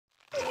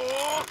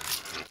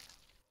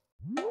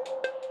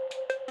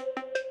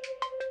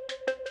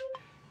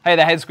Hey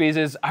there, head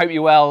squeezers. I hope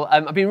you're well.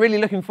 I've been really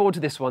looking forward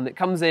to this one that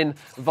comes in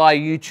via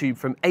YouTube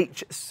from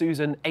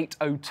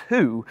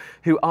HSusan802,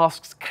 who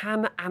asks,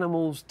 can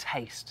animals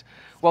taste?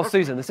 Well,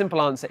 Susan, the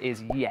simple answer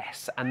is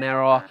yes, and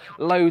there are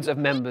loads of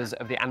members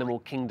of the animal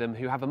kingdom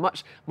who have a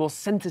much more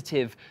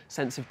sensitive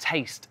sense of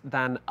taste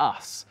than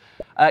us.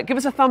 Give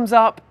us a thumbs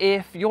up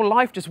if your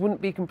life just wouldn't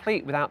be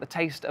complete without the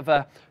taste of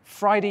a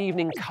Friday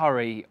evening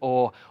curry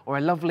or a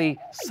lovely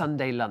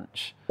Sunday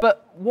lunch.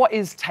 But what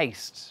is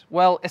taste?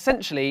 Well,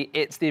 essentially,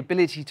 it's the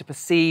ability to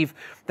perceive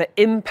the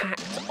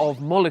impact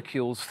of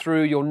molecules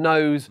through your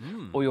nose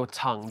or your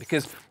tongue.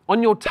 Because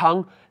on your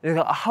tongue, there's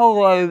got a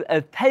whole load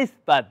of taste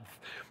buds.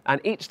 And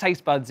each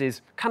taste buds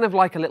is kind of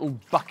like a little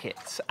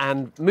bucket,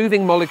 and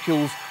moving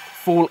molecules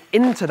fall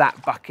into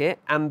that bucket,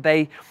 and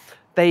they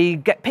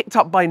get picked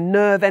up by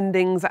nerve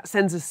endings that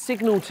sends a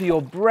signal to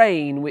your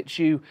brain, which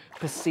you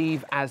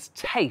perceive as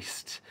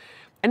taste.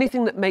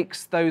 Anything that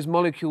makes those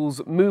molecules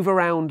move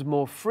around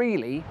more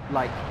freely,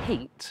 like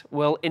heat,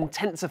 will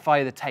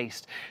intensify the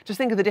taste. Just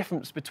think of the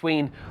difference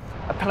between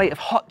a plate of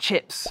hot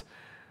chips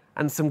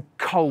and some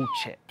cold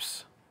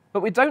chips.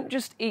 But we don't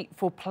just eat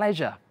for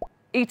pleasure.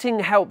 Eating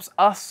helps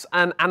us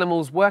and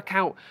animals work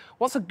out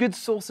what's a good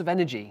source of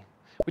energy.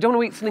 We don't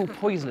want to eat something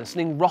poisonous,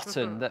 something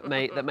rotten that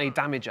may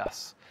damage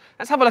us.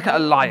 Let's have a look at a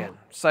lion.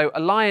 So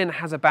a lion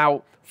has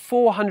about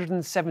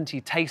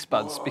 470 taste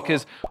buds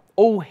because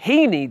all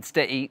he needs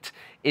to eat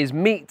is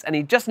meat, and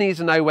he just needs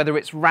to know whether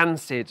it's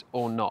rancid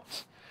or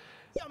not.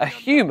 A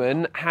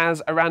human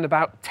has around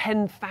about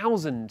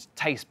 10,000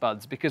 taste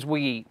buds because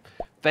we eat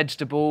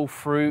vegetable,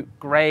 fruit,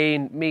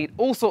 grain, meat,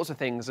 all sorts of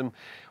things, and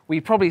we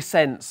probably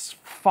sense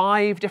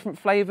 5 different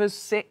flavours,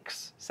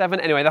 6,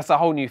 7. Anyway, that's a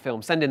whole new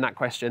film. Send in that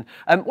question.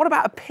 What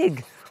about a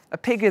pig? A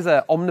pig is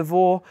an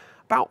omnivore,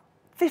 about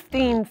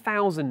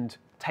 15,000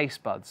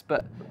 taste buds.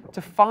 But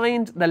to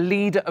find the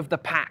leader of the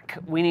pack,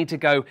 we need to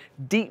go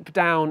deep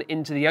down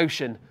into the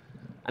ocean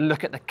and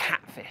look at the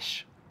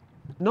catfish.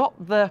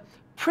 Not the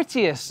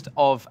prettiest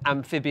of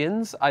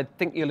amphibians, I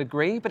think you'll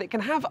agree, but it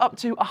can have up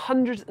to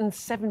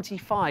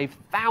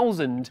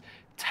 175,000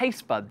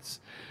 taste buds,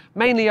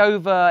 mainly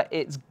over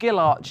its gill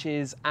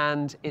arches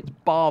and its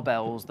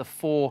barbels, the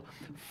 4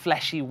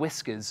 fleshy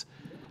whiskers.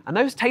 And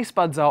those taste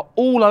buds are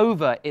all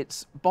over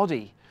its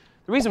body.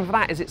 The reason for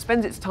that is it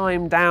spends its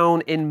time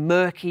down in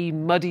murky,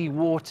 muddy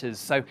waters,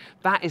 so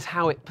that is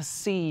how it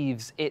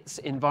perceives its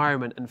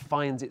environment and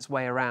finds its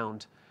way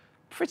around.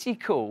 Pretty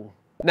cool.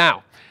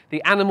 Now,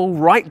 the animal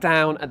right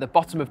down at the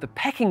bottom of the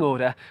pecking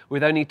order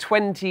with only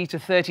 20 to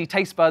 30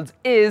 taste buds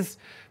is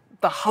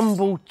the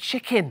humble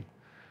chicken,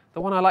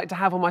 the one I like to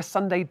have on my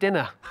Sunday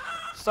dinner.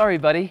 Sorry,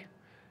 buddy.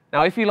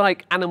 Now, if you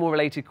like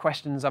animal-related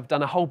questions, I've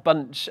done a whole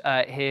bunch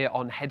here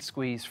on Head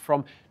Squeeze,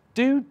 from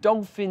do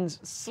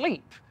dolphins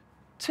sleep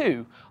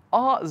to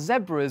are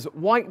zebras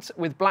white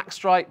with black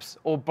stripes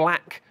or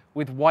black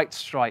with white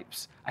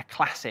stripes? A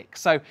classic.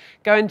 So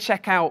go and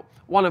check out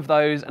one of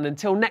those, and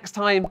until next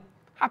time,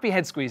 happy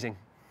head squeezing.